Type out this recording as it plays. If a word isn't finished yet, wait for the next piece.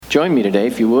Join me today,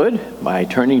 if you would, by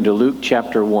turning to Luke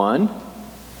chapter 1.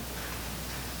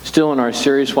 Still in our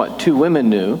series, What Two Women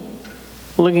Knew,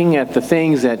 looking at the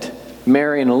things that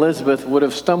Mary and Elizabeth would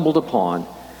have stumbled upon.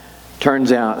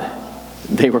 Turns out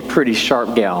they were pretty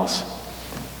sharp gals.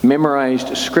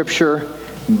 Memorized scripture,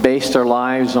 based their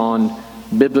lives on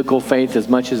biblical faith as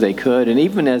much as they could, and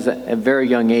even at very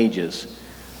young ages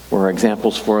were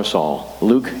examples for us all.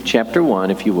 Luke chapter 1,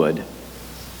 if you would.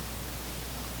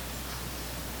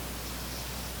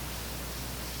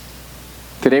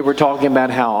 Today we're talking about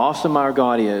how awesome our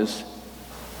God is,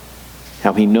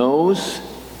 how He knows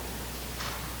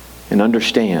and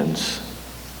understands.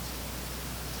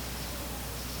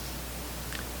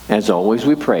 As always,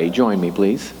 we pray. Join me,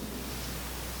 please.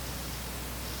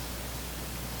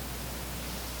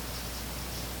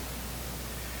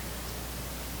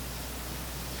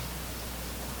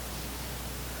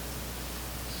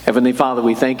 Heavenly Father,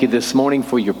 we thank you this morning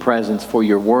for your presence, for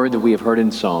your word that we have heard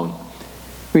in song.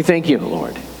 We thank you,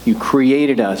 Lord. You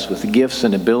created us with gifts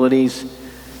and abilities,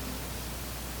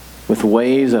 with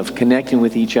ways of connecting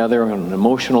with each other on an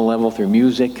emotional level through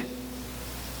music.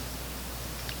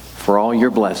 For all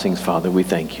your blessings, Father, we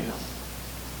thank you.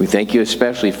 We thank you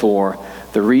especially for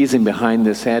the reason behind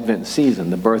this Advent season,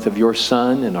 the birth of your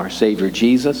Son and our Savior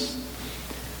Jesus,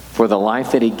 for the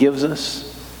life that He gives us,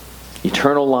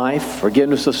 eternal life,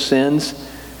 forgiveness of sins,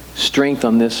 strength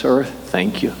on this earth.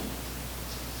 Thank you.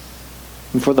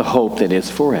 And for the hope that is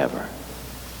forever.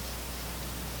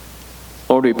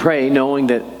 Lord, we pray knowing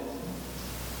that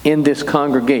in this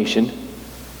congregation,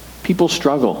 people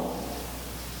struggle.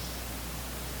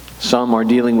 Some are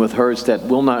dealing with hurts that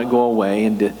will not go away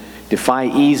and defy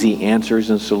easy answers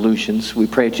and solutions. We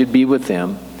pray that you'd be with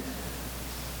them.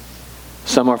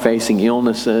 Some are facing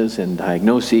illnesses and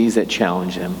diagnoses that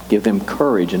challenge them. Give them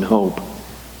courage and hope.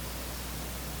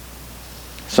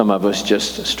 Some of us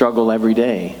just struggle every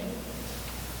day.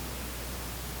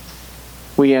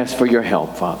 We ask for your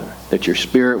help, Father, that your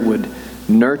Spirit would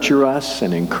nurture us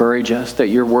and encourage us, that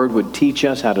your word would teach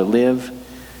us how to live,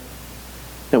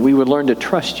 that we would learn to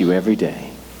trust you every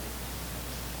day.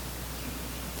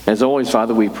 As always,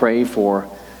 Father, we pray for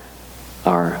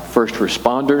our first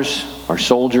responders, our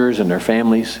soldiers, and their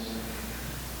families.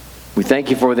 We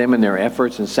thank you for them and their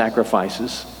efforts and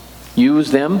sacrifices. Use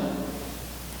them,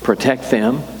 protect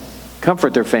them,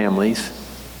 comfort their families.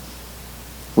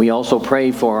 We also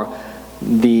pray for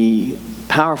the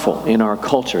powerful in our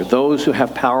culture, those who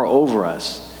have power over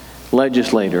us,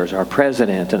 legislators, our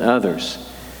president, and others.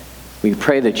 We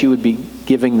pray that you would be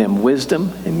giving them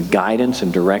wisdom and guidance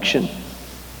and direction.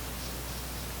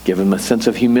 Give them a sense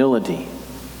of humility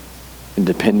and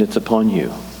dependence upon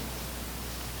you.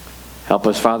 Help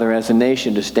us, Father, as a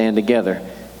nation to stand together.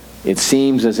 It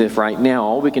seems as if right now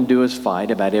all we can do is fight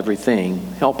about everything.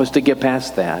 Help us to get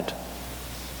past that,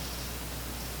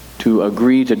 to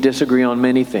agree to disagree on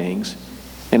many things,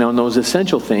 and on those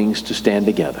essential things to stand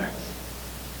together.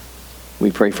 We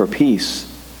pray for peace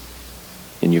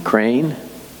in Ukraine,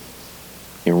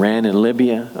 Iran and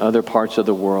Libya, other parts of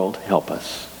the world. Help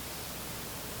us.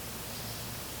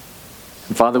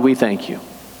 And Father, we thank you.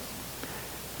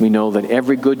 We know that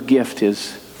every good gift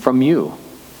is from you.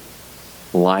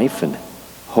 Life and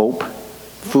hope,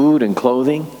 food and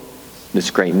clothing, this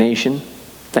great nation.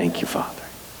 Thank you, Father.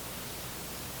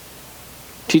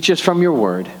 Teach us from your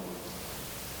word.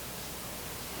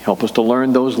 Help us to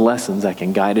learn those lessons that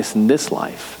can guide us in this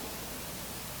life.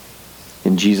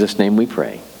 In Jesus' name we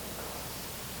pray.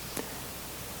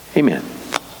 Amen.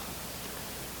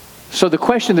 So the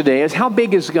question today is, how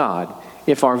big is God?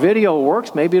 If our video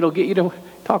works, maybe it'll get you to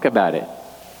talk about it.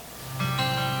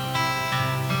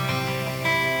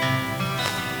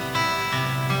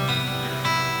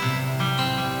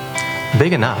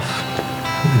 Big enough.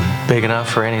 Big enough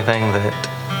for anything that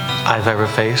I've ever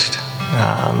faced.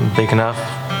 Big enough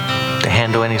to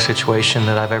handle any situation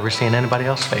that I've ever seen anybody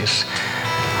else face.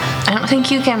 I don't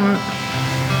think you can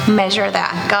measure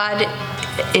that.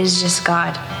 God is just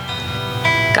God.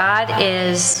 God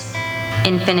is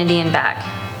infinity and back.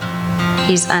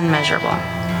 He's unmeasurable.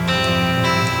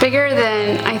 Bigger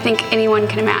than I think anyone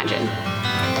can imagine.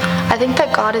 I think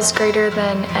that God is greater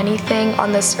than anything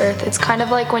on this earth. It's kind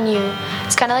of like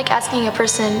asking a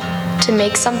person to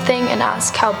make something and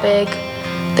ask how big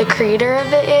the creator of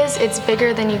it is. It's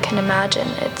bigger than you can imagine.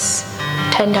 It's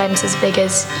 10 times as big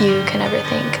as you can ever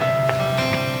think.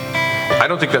 I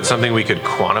don't think that's something we could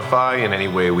quantify in any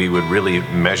way we would really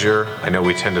measure. I know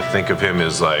we tend to think of him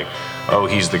as like, oh,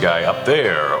 he's the guy up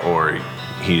there, or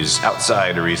he's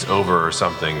outside, or he's over, or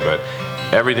something, but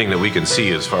everything that we can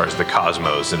see as far as the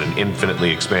cosmos and an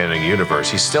infinitely expanding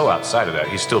universe, he's still outside of that.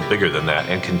 He's still bigger than that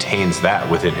and contains that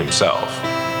within himself.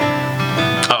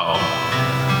 Uh-oh.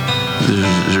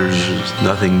 There's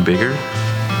nothing bigger?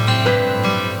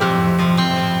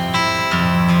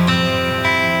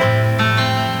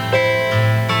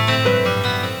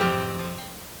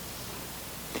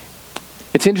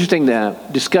 It's interesting the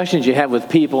discussions you have with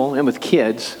people and with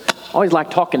kids. I always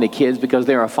like talking to kids because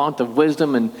they're a font of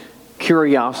wisdom and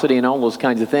curiosity and all those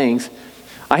kinds of things.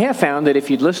 I have found that if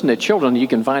you listen to children, you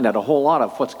can find out a whole lot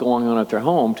of what's going on at their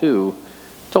home, too.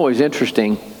 It's always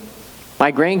interesting.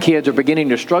 My grandkids are beginning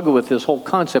to struggle with this whole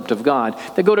concept of God.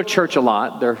 They go to church a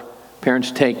lot. Their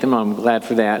parents take them. I'm glad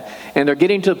for that. And they're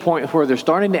getting to the point where they're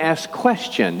starting to ask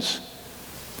questions.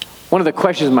 One of the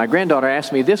questions my granddaughter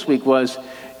asked me this week was,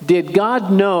 did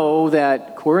God know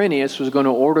that Quirinius was going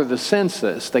to order the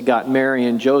census that got Mary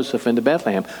and Joseph into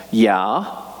Bethlehem?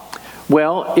 Yeah.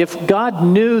 Well, if God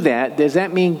knew that, does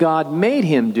that mean God made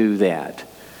him do that?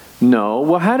 No.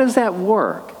 Well, how does that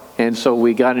work? And so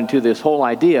we got into this whole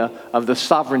idea of the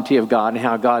sovereignty of God and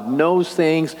how God knows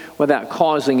things without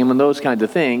causing him and those kinds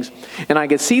of things. And I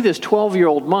could see this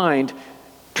 12-year-old mind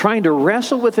trying to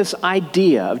wrestle with this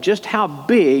idea of just how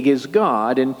big is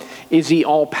God, and is he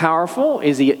all-powerful?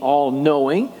 Is he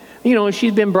all-knowing? You know,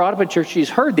 she's been brought up in church, she's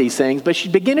heard these things, but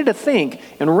she's beginning to think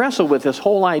and wrestle with this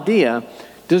whole idea,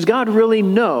 does God really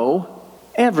know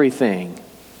everything?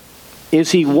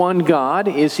 Is he one God?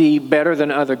 Is he better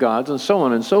than other gods? And so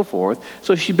on and so forth.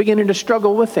 So she's beginning to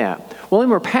struggle with that. Well,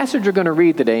 in our passage we're going to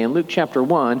read today in Luke chapter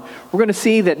 1, we're going to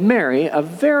see that Mary, a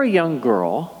very young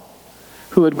girl,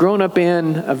 who had grown up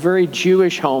in a very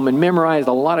Jewish home and memorized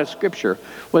a lot of Scripture,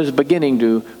 was beginning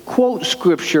to quote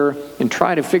Scripture and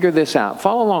try to figure this out.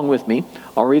 Follow along with me.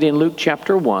 I'll read in Luke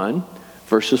chapter 1,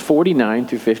 verses 49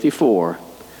 through 54.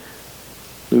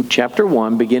 Luke chapter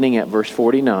 1, beginning at verse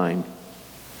 49.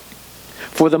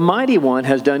 For the Mighty One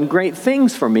has done great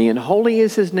things for me, and holy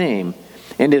is his name,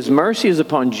 and his mercy is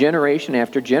upon generation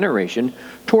after generation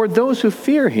toward those who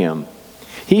fear him.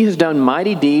 He has done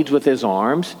mighty deeds with his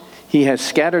arms. He has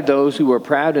scattered those who were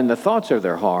proud in the thoughts of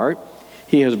their heart.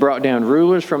 He has brought down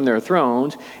rulers from their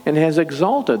thrones and has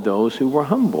exalted those who were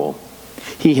humble.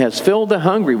 He has filled the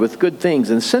hungry with good things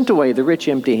and sent away the rich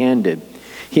empty-handed.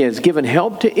 He has given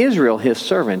help to Israel, his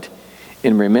servant,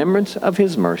 in remembrance of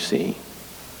his mercy.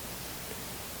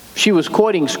 She was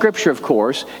quoting Scripture, of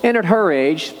course, and at her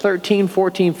age, 13,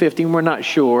 14, 15, we're not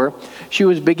sure, she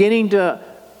was beginning to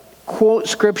quote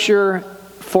Scripture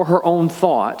for her own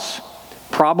thoughts.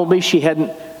 Probably she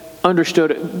hadn't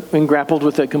understood it and grappled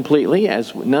with it completely,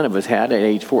 as none of us had at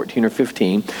age 14 or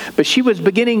 15. But she was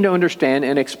beginning to understand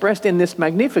and expressed in this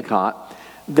Magnificat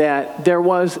that there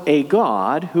was a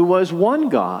God who was one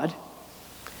God,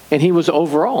 and he was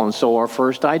over all. And so our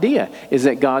first idea is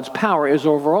that God's power is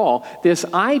over all. This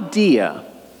idea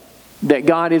that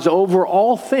God is over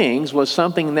all things was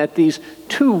something that these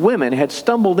two women had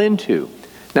stumbled into.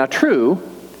 Now, true,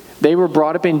 they were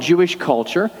brought up in Jewish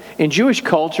culture, and Jewish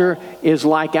culture is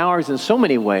like ours in so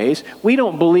many ways. We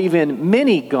don't believe in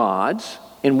many gods,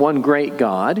 in one great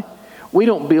God. We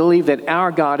don't believe that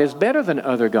our God is better than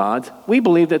other gods. We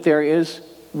believe that there is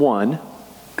one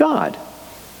God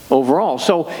overall.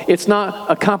 So it's not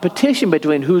a competition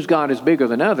between whose God is bigger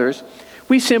than others.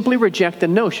 We simply reject the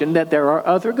notion that there are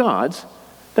other gods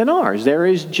than ours. There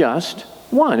is just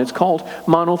one. It's called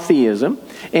monotheism.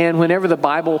 And whenever the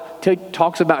Bible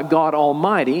talks about God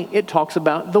Almighty, it talks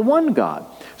about the one God.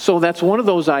 So that's one of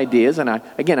those ideas. And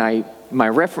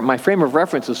my frame of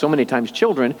reference is so many times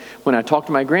children. When I talk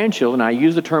to my grandchildren, I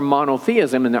use the term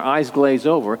monotheism and their eyes glaze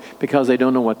over because they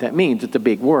don't know what that means. It's a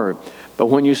big word. But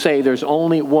when you say there's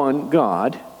only one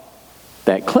God,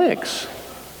 that clicks.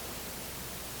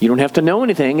 You don't have to know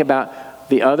anything about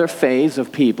the other phase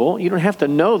of people. You don't have to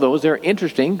know those. They're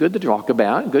interesting, good to talk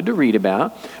about, good to read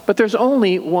about. But there's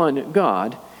only one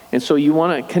God, and so you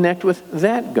want to connect with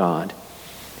that God.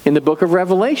 In the book of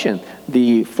Revelation,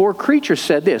 the four creatures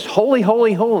said this: Holy,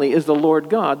 holy, holy is the Lord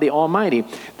God, the Almighty.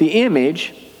 The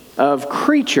image of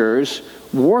creatures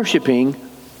worshiping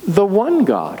the one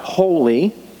God,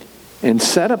 holy and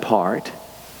set apart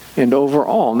and over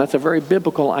all. And that's a very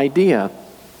biblical idea.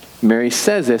 Mary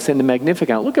says this in the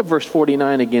Magnificat. Look at verse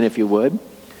 49 again, if you would.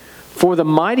 For the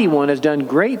Mighty One has done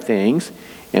great things,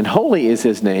 and holy is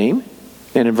his name.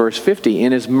 And in verse 50,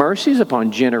 in his mercies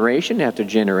upon generation after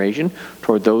generation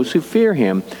toward those who fear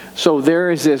him. So there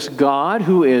is this God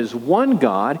who is one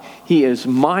God. He is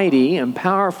mighty and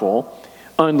powerful,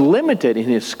 unlimited in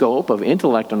his scope of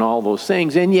intellect and all those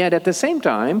things, and yet at the same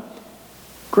time,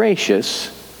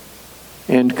 gracious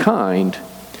and kind.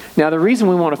 Now, the reason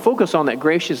we want to focus on that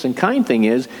gracious and kind thing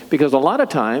is because a lot of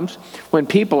times when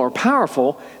people are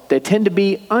powerful, they tend to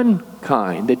be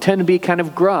unkind. They tend to be kind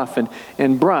of gruff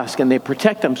and brusque, and they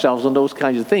protect themselves on those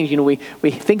kinds of things. You know, we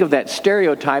think of that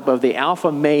stereotype of the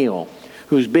alpha male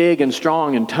who's big and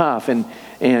strong and tough, and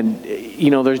you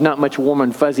know, there's not much warm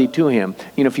and fuzzy to him.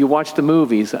 You know, if you watch the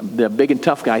movies, the big and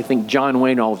tough guy, I think John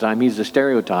Wayne all the time, he's the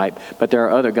stereotype, but there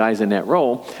are other guys in that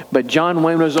role. But John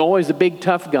Wayne was always a big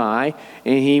tough guy,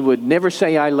 and he would never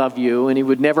say I love you, and he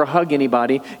would never hug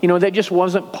anybody. You know, that just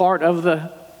wasn't part of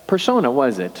the persona,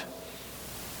 was it?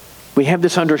 We have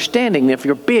this understanding that if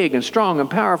you're big and strong and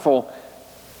powerful,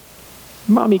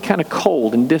 you might be kind of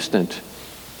cold and distant.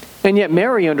 And yet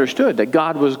Mary understood that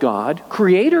God was God,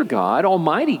 Creator God,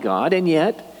 Almighty God, and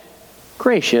yet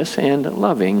gracious and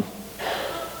loving.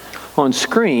 On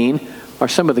screen are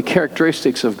some of the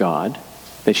characteristics of God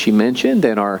that she mentioned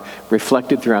and are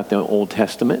reflected throughout the Old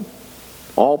Testament.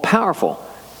 All powerful.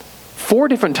 4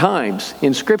 different times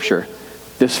in Scripture,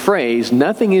 this phrase,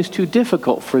 "nothing is too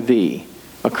difficult for thee,"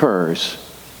 occurs.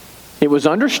 It was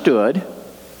understood,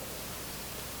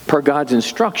 per God's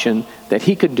instruction, that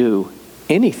he could do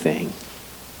anything.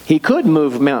 He could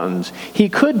move mountains. He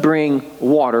could bring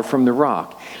water from the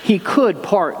rock. He could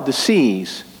part the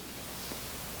seas.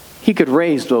 He could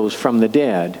raise those from the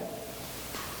dead.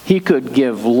 He could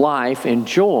give life and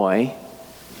joy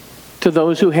to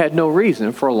those who had no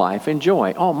reason for life and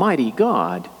joy. Almighty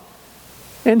God.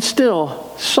 And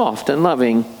still soft and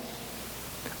loving.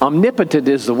 Omnipotent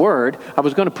is the word. I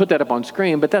was going to put that up on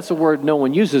screen, but that's a word no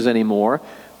one uses anymore.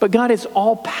 But God is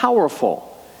all-powerful.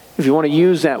 If you want to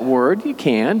use that word, you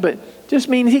can, but it just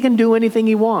means he can do anything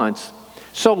he wants.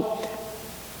 So,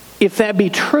 if that be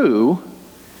true,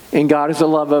 and God is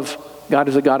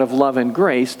a God of love and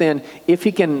grace, then if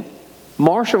he can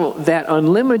marshal that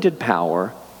unlimited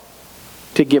power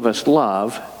to give us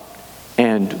love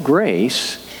and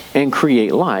grace and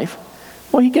create life,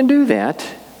 well, he can do that.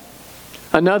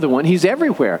 Another one, he's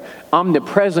everywhere.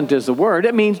 Omnipresent is the word.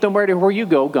 It means no matter where you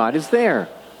go, God is there.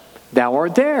 Thou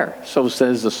art there, so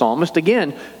says the psalmist.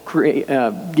 Again,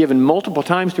 given multiple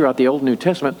times throughout the Old and New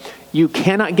Testament, you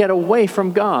cannot get away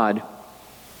from God.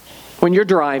 When you're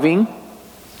driving,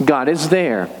 God is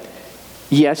there.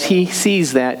 Yes, he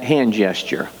sees that hand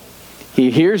gesture. He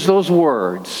hears those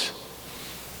words.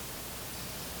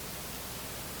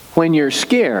 When you're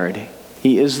scared,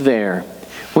 he is there.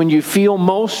 When you feel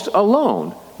most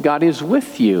alone, God is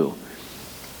with you.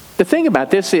 The thing about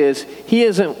this is, he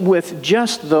isn't with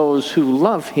just those who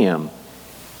love him.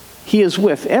 He is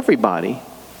with everybody,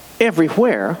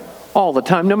 everywhere, all the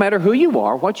time, no matter who you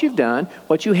are, what you've done,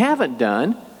 what you haven't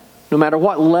done, no matter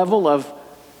what level of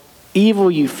evil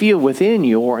you feel within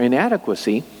you or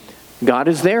inadequacy, God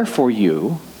is there for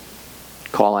you.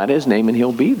 Call out his name and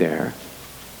he'll be there.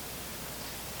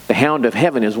 The hound of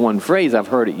heaven is one phrase I've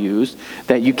heard it used,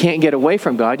 that you can't get away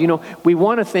from God. You know, we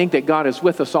want to think that God is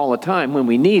with us all the time when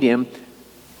we need him,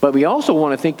 but we also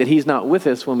want to think that he's not with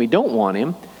us when we don't want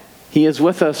him. He is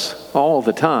with us all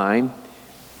the time.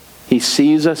 He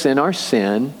sees us in our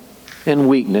sin and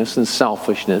weakness and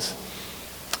selfishness.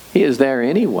 He is there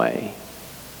anyway.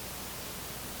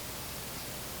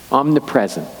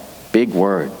 Omnipresent, big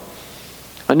word.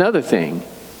 Another thing,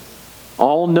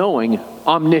 all-knowing,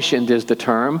 omniscient is the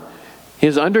term.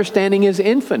 His understanding is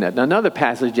infinite. Another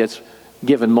passage that's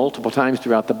given multiple times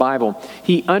throughout the Bible.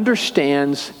 He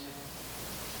understands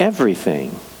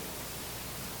everything.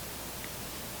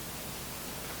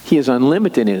 He is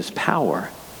unlimited in his power.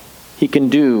 He can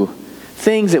do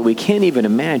things that we can't even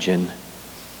imagine.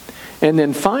 And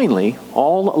then finally,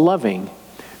 all loving,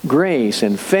 grace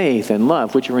and faith and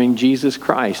love, which are in Jesus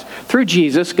Christ. Through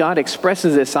Jesus, God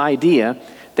expresses this idea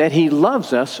that he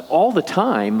loves us all the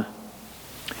time.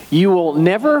 You will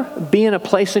never be in a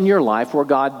place in your life where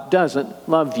God doesn't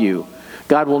love you.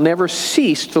 God will never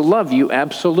cease to love you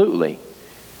absolutely. In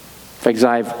fact,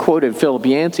 I've quoted Philip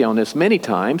Yancey on this many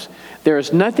times. There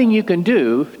is nothing you can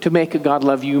do to make God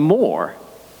love you more,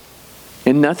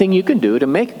 and nothing you can do to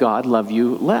make God love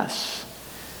you less.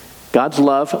 God's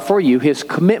love for you, his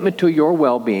commitment to your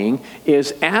well-being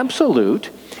is absolute.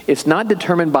 It's not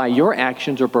determined by your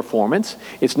actions or performance.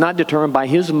 It's not determined by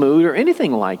his mood or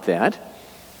anything like that.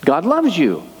 God loves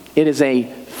you. It is a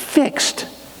fixed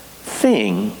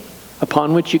thing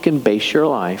upon which you can base your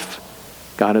life.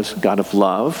 God is God of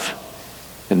love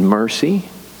and mercy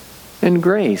and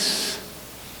grace.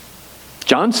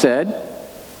 John said,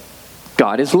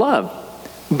 God is love.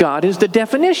 God is the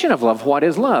definition of love. What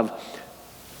is love?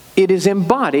 It is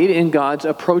embodied in God's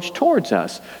approach towards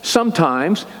us.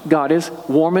 Sometimes God is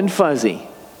warm and fuzzy.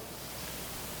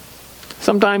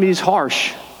 Sometimes he's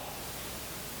harsh.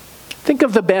 Think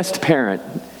of the best parent.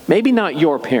 Maybe not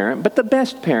your parent, but the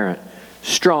best parent.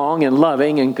 Strong and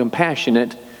loving and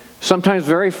compassionate, sometimes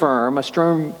very firm, a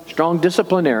strong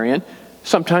disciplinarian,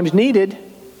 sometimes needed,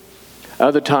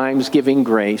 other times giving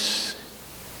grace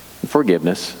and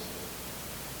forgiveness.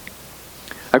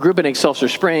 I grew up in Excelsior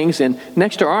Springs, and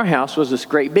next to our house was this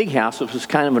great big house. It was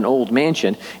kind of an old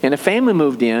mansion, and a family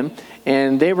moved in,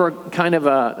 and they were kind of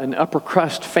an upper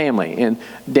crust family. And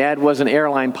Dad was an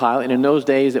airline pilot, and in those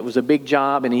days it was a big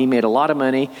job, and he made a lot of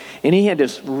money. And he had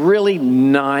this really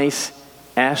nice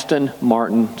Aston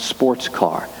Martin sports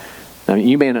car. Now,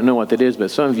 you may not know what that is,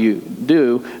 but some of you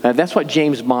do. That's what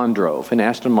James Bond drove, an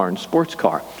Aston Martin sports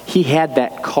car. He had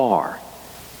that car,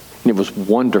 and it was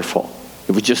wonderful.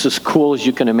 It was just as cool as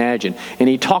you can imagine. And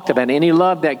he talked about it, and he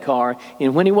loved that car.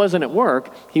 And when he wasn't at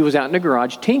work, he was out in the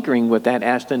garage tinkering with that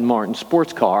Aston Martin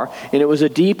sports car. And it was a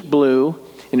deep blue,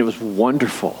 and it was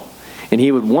wonderful. And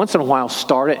he would once in a while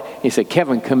start it. He said,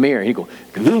 "Kevin, come here." He'd go,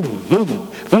 "Boom, boom,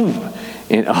 boom."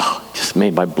 And it just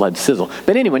made my blood sizzle.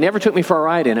 But anyway, never took me for a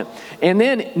ride in it. And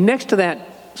then next to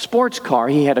that sports car,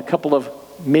 he had a couple of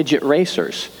midget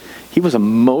racers. He was a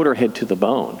motorhead to the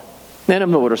bone. Then a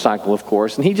motorcycle, of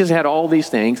course, and he just had all these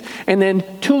things. And then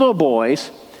two little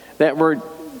boys that were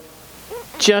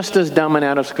just as dumb and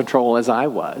out of control as I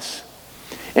was.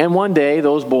 And one day,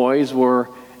 those boys were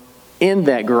in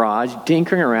that garage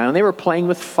tinkering around. They were playing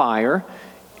with fire,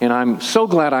 and I'm so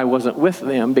glad I wasn't with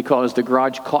them because the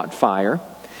garage caught fire.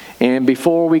 And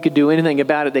before we could do anything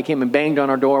about it, they came and banged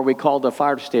on our door. We called the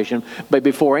fire station. But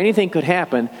before anything could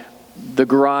happen, the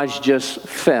garage just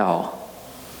fell.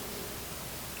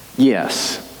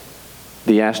 Yes,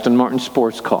 the Aston Martin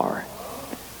sports car,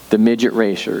 the midget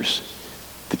racers,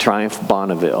 the Triumph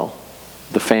Bonneville,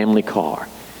 the family car.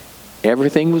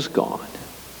 Everything was gone.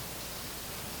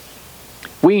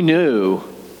 We knew,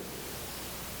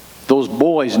 those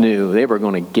boys knew they were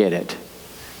going to get it.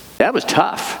 That was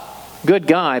tough. Good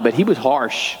guy, but he was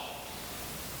harsh.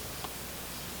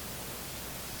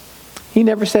 He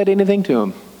never said anything to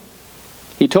him.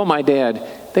 He told my dad,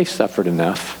 they suffered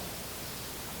enough.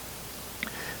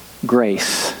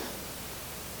 Grace.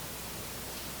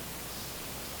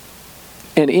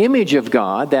 An image of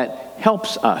God that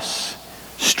helps us.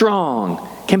 Strong,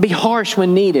 can be harsh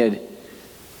when needed.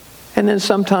 And then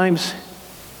sometimes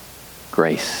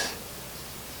grace.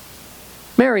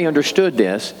 Mary understood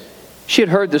this. She had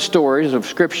heard the stories of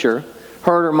Scripture,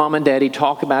 heard her mom and daddy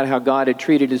talk about how God had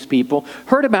treated his people,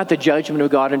 heard about the judgment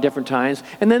of God in different times,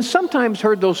 and then sometimes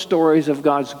heard those stories of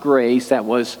God's grace that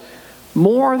was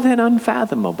more than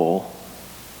unfathomable.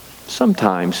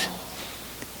 Sometimes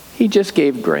he just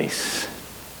gave grace.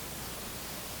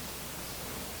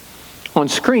 On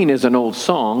screen is an old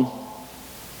song. Why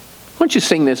don't you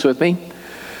sing this with me?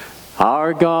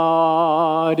 Our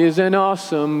God is an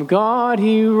awesome God.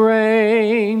 He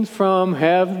reigns from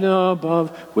heaven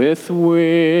above with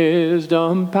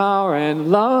wisdom, power, and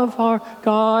love. Our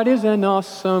God is an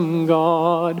awesome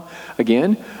God.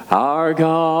 Again, our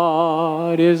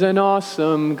God is an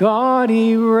awesome God.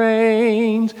 He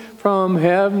reigns from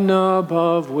heaven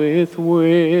above with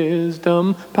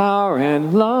wisdom, power,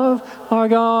 and love. Our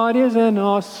God is an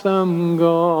awesome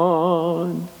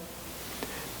God.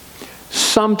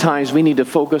 Sometimes we need to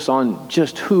focus on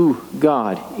just who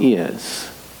God is.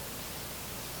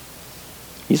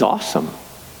 He's awesome.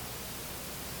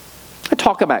 I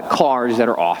talk about cars that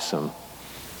are awesome,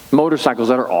 motorcycles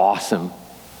that are awesome.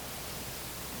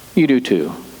 You do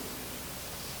too.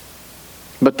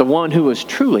 But the one who is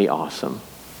truly awesome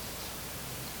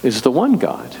is the one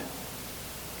God,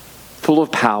 full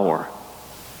of power,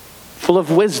 full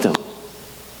of wisdom,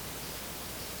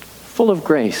 full of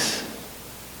grace.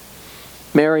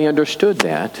 Mary understood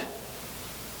that.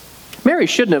 Mary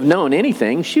shouldn't have known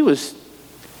anything. She was,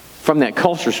 from that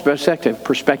culture's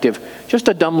perspective, just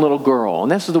a dumb little girl.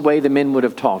 And this is the way the men would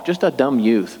have talked, just a dumb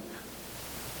youth.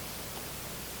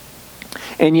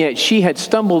 And yet she had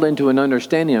stumbled into an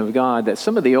understanding of God that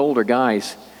some of the older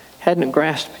guys hadn't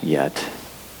grasped yet.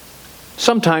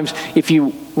 Sometimes, if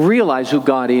you realize who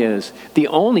God is, the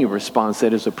only response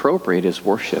that is appropriate is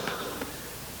worship.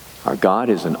 Our God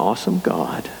is an awesome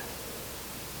God.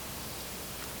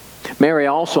 Mary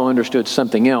also understood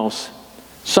something else.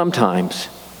 Sometimes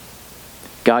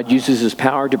God uses his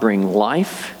power to bring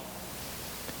life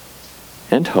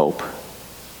and hope.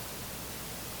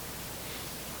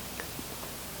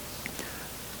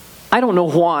 I don't know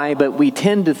why, but we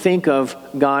tend to think of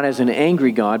God as an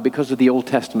angry God because of the Old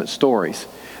Testament stories.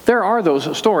 There are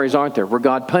those stories, aren't there, where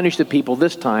God punished the people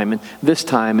this time and this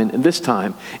time and this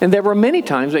time. And there were many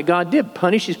times that God did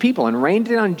punish his people and rained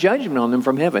down judgment on them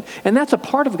from heaven. And that's a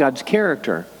part of God's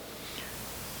character.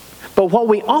 But what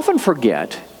we often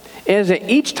forget is that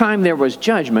each time there was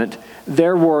judgment,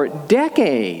 there were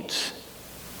decades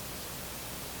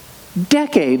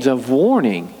of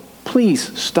warning.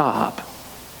 Please stop.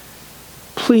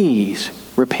 Please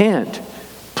repent.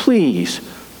 Please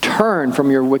turn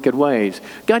from your wicked ways.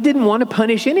 God didn't want to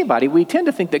punish anybody. We tend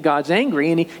to think that God's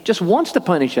angry and He just wants to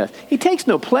punish us. He takes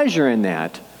no pleasure in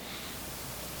that.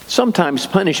 Sometimes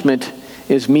punishment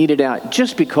is meted out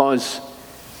just because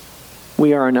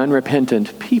we are an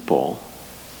unrepentant people.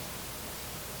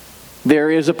 There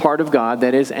is a part of God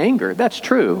that is anger. That's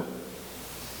true.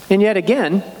 And yet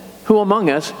again, who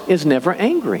among us is never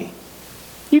angry?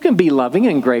 You can be loving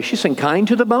and gracious and kind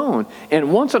to the bone.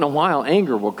 And once in a while,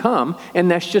 anger will come, and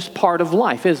that's just part of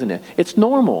life, isn't it? It's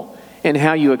normal. And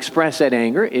how you express that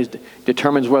anger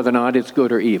determines whether or not it's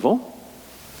good or evil.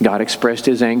 God expressed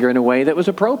His anger in a way that was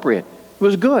appropriate. It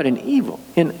was good and evil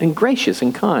and gracious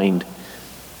and kind.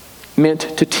 Meant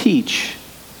to teach.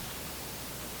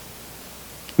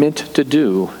 Meant to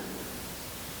do.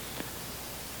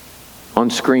 On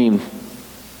screen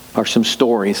are some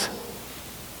stories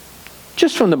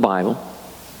just from the Bible.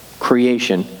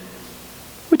 Creation.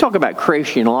 We talk about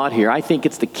creation a lot here. I think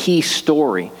it's the key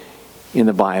story in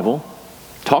the Bible.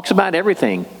 It talks about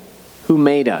everything. Who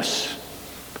made us?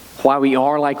 Why we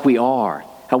are like we are.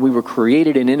 How we were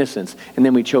created in innocence, and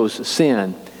then we chose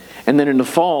sin. And then in the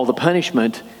fall, the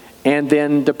punishment, and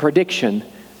then the prediction.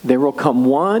 There will come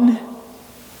one,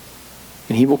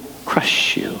 and He will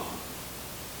crush you.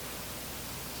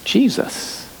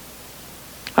 Jesus.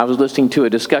 I was listening to a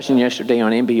discussion yesterday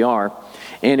on NPR,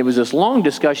 and it was this long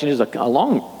discussion. It was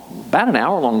about an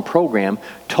hour-long program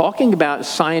talking about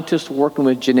scientists working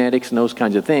with genetics and those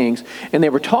kinds of things. And they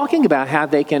were talking about how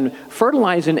they can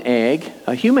fertilize an egg,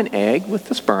 a human egg, with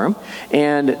the sperm,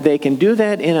 and they can do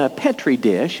that in a Petri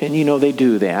dish, and they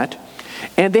do that.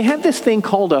 And they have this thing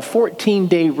called a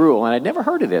 14-day rule, and I'd never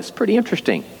heard of this. Pretty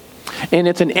interesting. And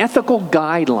it's an ethical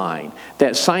guideline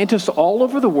that scientists all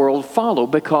over the world follow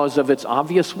because of its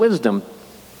obvious wisdom.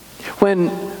 When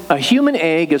a human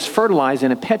egg is fertilized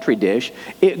in a Petri dish,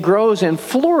 it grows and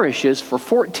flourishes for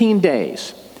 14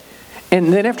 days.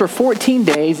 And then after 14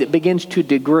 days, it begins to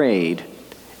degrade.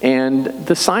 And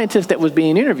the scientist that was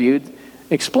being interviewed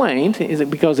explained, is it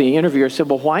because the interviewer said,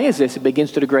 well, why is this? It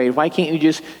begins to degrade. Why can't you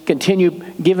just continue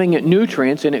giving it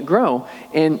nutrients and it grow?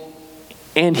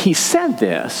 And he said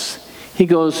this. He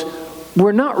goes,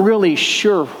 we're not really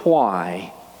sure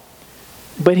why,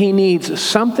 but he needs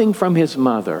something from his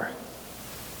mother.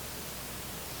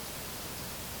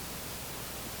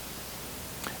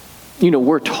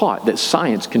 We're taught that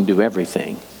science can do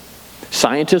everything.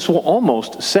 Scientists will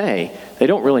almost say they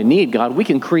don't really need God. We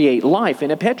can create life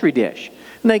in a Petri dish.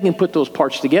 And they can put those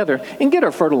parts together and get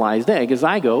a fertilized egg, a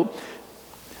zygote.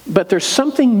 But there's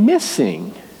something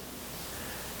missing.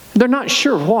 They're not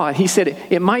sure what. He said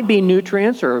it might be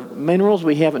nutrients or minerals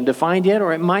we haven't defined yet,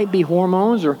 or it might be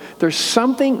hormones, or there's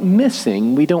something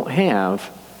missing we don't have.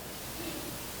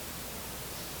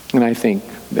 And I think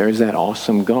there's that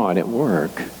awesome God at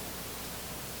work.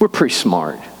 We're pretty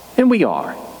smart, and we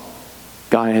are.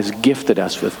 God has gifted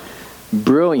us with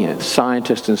brilliant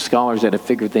scientists and scholars that have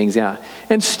figured things out.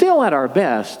 And still at our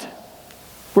best,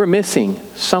 we're missing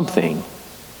something.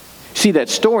 See, that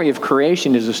story of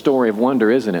creation is a story of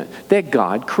wonder, isn't it? That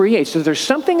God creates. So there's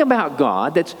something about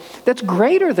God that's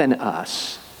greater than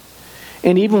us.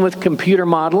 And even with computer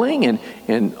modeling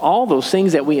and all those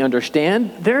things that we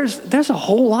understand, there's a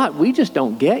whole lot we just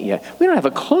don't get yet. We don't have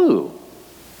a clue.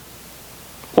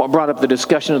 What brought up the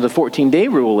discussion of the 14-day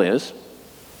rule is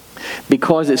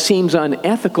because it seems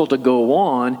unethical to go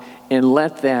on and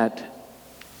let that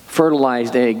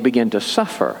fertilized egg begin to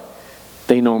suffer.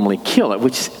 They normally kill it,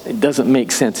 which doesn't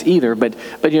make sense either. But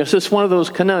it's just one of those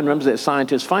conundrums that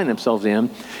scientists find themselves in.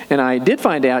 And I did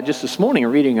find out just this morning,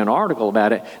 reading an article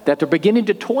about it, that they're beginning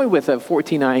to toy with a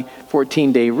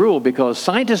 14-day rule because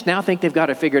scientists now think they've got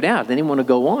it figured out. They want to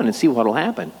go on and see what will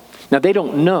happen. Now, they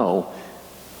don't know,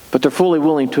 but they're fully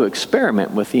willing to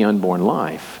experiment with the unborn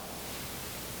life.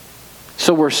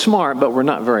 So we're smart, but we're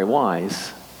not very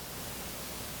wise.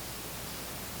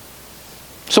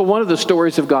 So one of the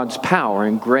stories of God's power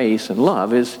and grace and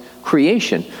love is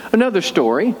creation. Another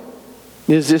story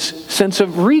is this sense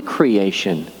of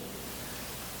recreation.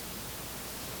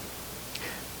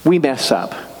 We mess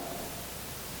up.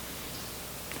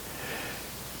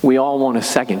 We all want a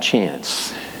second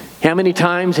chance. How many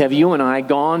times have you and I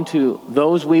gone to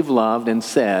those we've loved and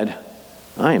said,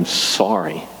 I am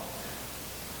sorry.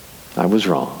 I was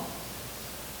wrong.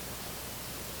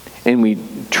 And we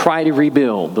try to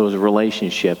rebuild those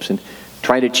relationships and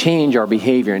try to change our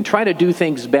behavior and try to do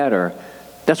things better.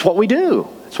 That's what we do.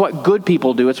 It's what good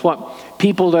people do. It's what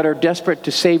people that are desperate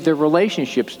to save their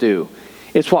relationships do.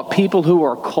 It's what people who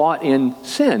are caught in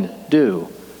sin do.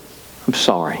 I'm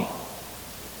sorry.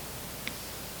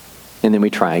 And then we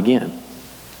try again.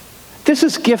 This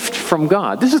is gift from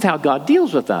God. This is how God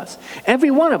deals with us. Every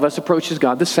one of us approaches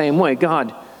God the same way.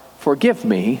 God, forgive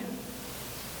me.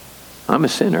 I'm a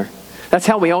sinner. That's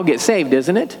how we all get saved,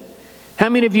 isn't it? How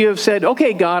many of you have said,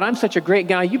 okay, God, I'm such a great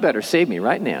guy, you better save me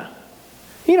right now?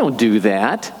 You don't do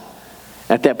that.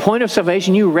 At that point of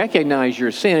salvation, you recognize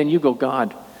your sin and you go,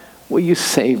 God, will you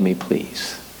save me,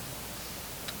 please?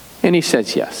 And he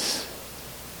says yes.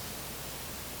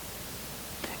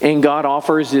 And God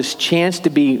offers this chance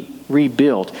to be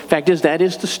rebuilt. Fact is, that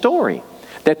is the story.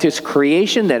 That this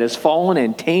creation that has fallen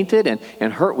and tainted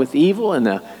and hurt with evil and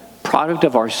the product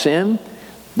of our sin,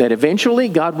 that eventually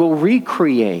God will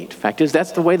recreate. Fact is,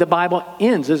 that's the way the Bible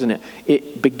ends, isn't it?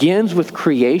 It begins with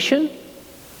creation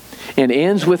and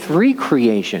ends with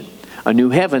recreation. A new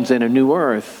heavens and a new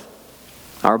earth.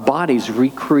 Our bodies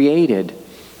recreated.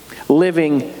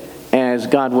 Living as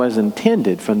God was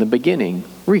intended from the beginning.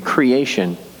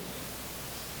 Recreation.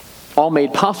 All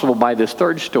made possible by this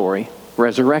third story,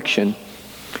 resurrection.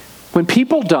 When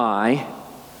people die,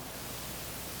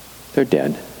 they're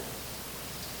dead.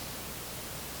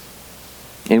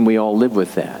 And we all live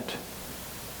with that.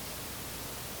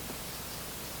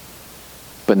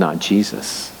 But not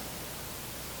Jesus.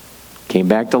 Came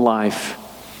back to life,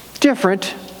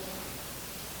 different,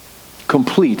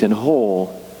 complete and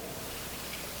whole.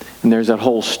 And there's that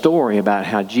whole story about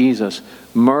how Jesus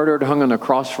murdered, hung on the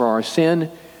cross for our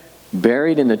sin,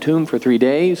 buried in the tomb for 3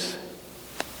 days,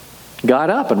 got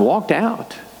up and walked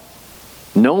out.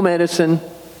 No medicine,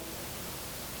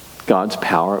 God's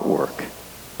power at work.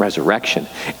 Resurrection.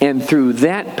 And through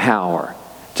that power,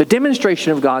 it's a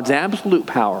demonstration of God's absolute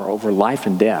power over life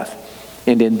and death.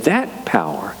 And in that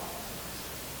power,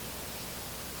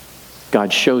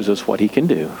 God shows us what he can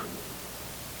do,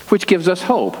 which gives us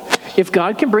hope. If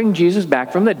God can bring Jesus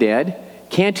back from the dead,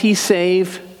 can't he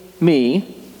save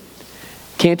me?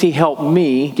 Can't he help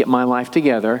me get my life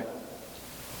together?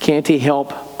 Can't he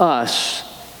help us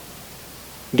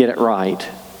get it right?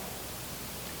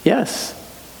 Yes.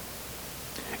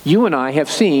 You and I have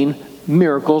seen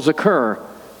miracles occur.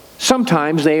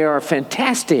 Sometimes they are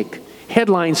fantastic,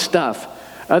 headline stuff.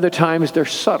 Other times they're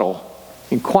subtle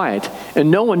and quiet, and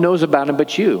no one knows about them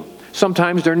but you.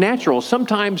 Sometimes they're natural.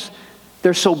 Sometimes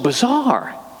they're so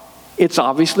bizarre. It's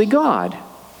obviously God.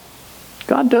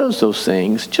 God does those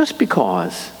things just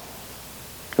because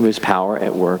of his power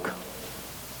at work.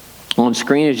 On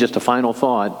screen is just a final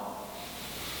thought.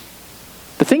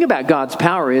 The thing about God's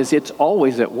power is it's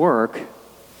always at work.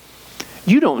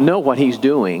 You don't know what he's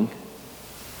doing.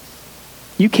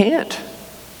 You can't.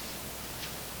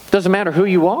 Doesn't matter who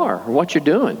you are or what you're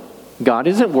doing. God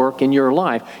is at work in your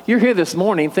life. You're here this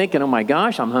morning thinking, oh my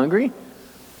gosh, I'm hungry.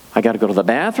 I got to go to the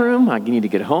bathroom. I need to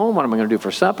get home. What am I going to do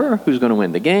for supper? Who's going to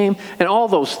win the game? And all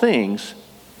those things.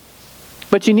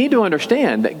 But you need to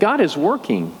understand that God is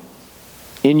working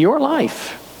in your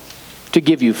life to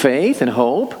give you faith and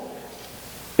hope,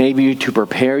 maybe to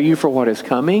prepare you for what is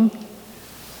coming,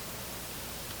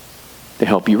 to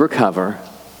help you recover,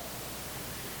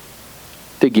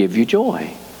 to give you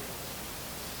joy.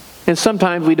 And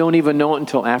sometimes we don't even know it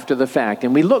until after the fact.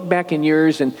 And we look back in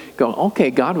years and go, okay,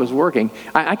 God was working.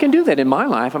 I can do that in my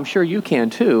life. I'm sure you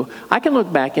can too. I can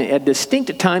look back at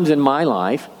distinct times in my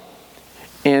life,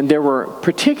 and there were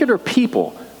particular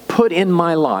people put in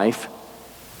my life,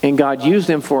 and God used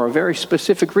them for a very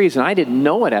specific reason. I didn't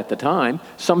know it at the time.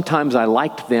 Sometimes I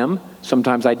liked them.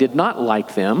 Sometimes I did not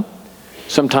like them.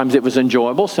 Sometimes it was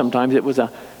enjoyable. Sometimes it was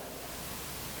a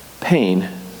pain.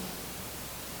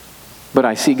 But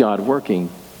I see God working,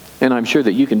 and I'm sure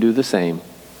that you can do the same.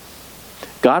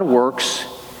 God works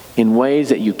in ways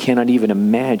that you cannot even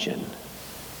imagine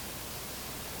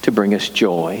to bring us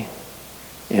joy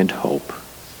and hope.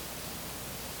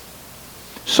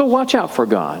 So watch out for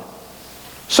God.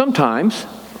 Sometimes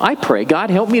I pray, God,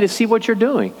 help me to see what you're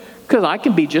doing, because I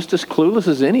can be just as clueless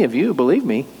as any of you, believe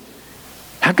me.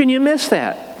 How can you miss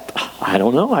that? I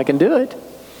don't know. I can do it.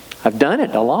 I've done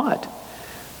it a lot.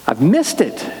 I've missed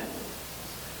it.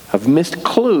 I've missed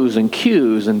clues and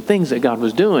cues and things that God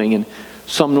was doing. And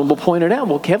someone will point it out.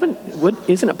 Well, Kevin,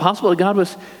 isn't it possible that God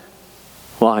was...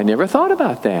 Well, I never thought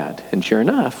about that. And sure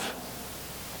enough.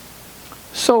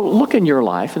 So look in your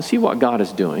life and see what God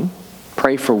is doing.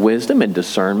 Pray for wisdom and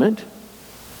discernment.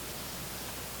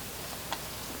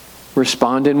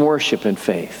 Respond in worship and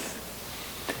faith.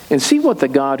 And see what the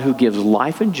God who gives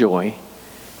life and joy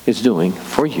is doing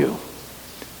for you.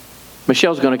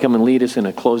 Michelle's going to come and lead us in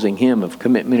a closing hymn of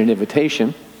commitment and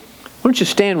invitation. Why don't you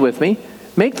stand with me?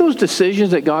 Make those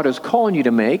decisions that God is calling you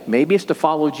to make. Maybe it's to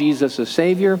follow Jesus as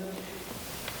Savior.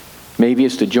 Maybe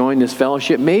it's to join this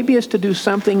fellowship. Maybe it's to do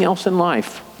something else in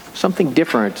life, something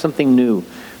different, something new.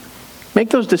 Make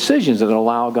those decisions that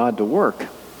allow God to work.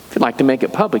 If you'd like to make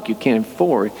it public, you can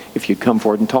forward if you'd come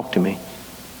forward and talk to me.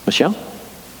 Michelle?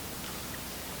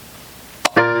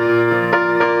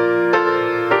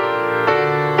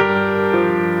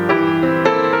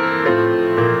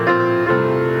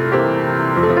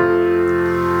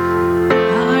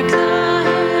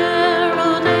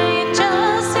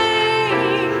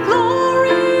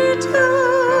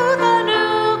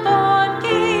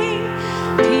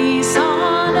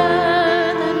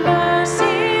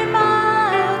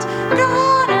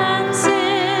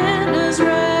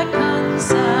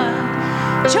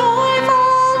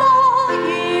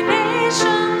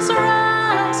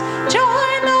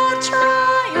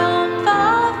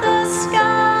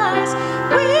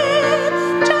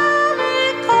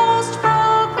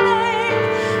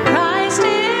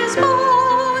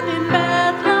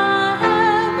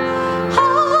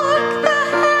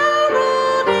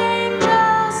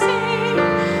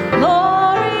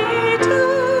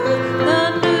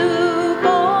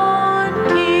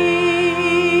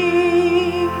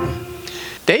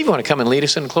 Dave, you want to come and lead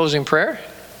us in closing prayer?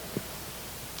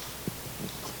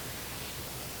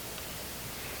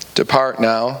 Depart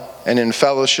now, and in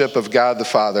fellowship of God the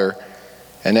Father,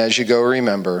 and as you go,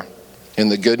 remember, in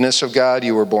the goodness of God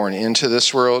you were born into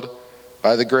this world.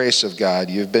 By the grace of God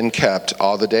you have been kept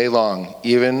all the day long,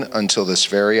 even until this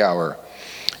very hour.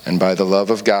 And by the love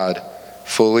of God,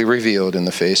 fully revealed in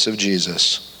the face of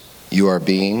Jesus, you are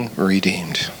being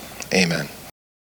redeemed. Amen.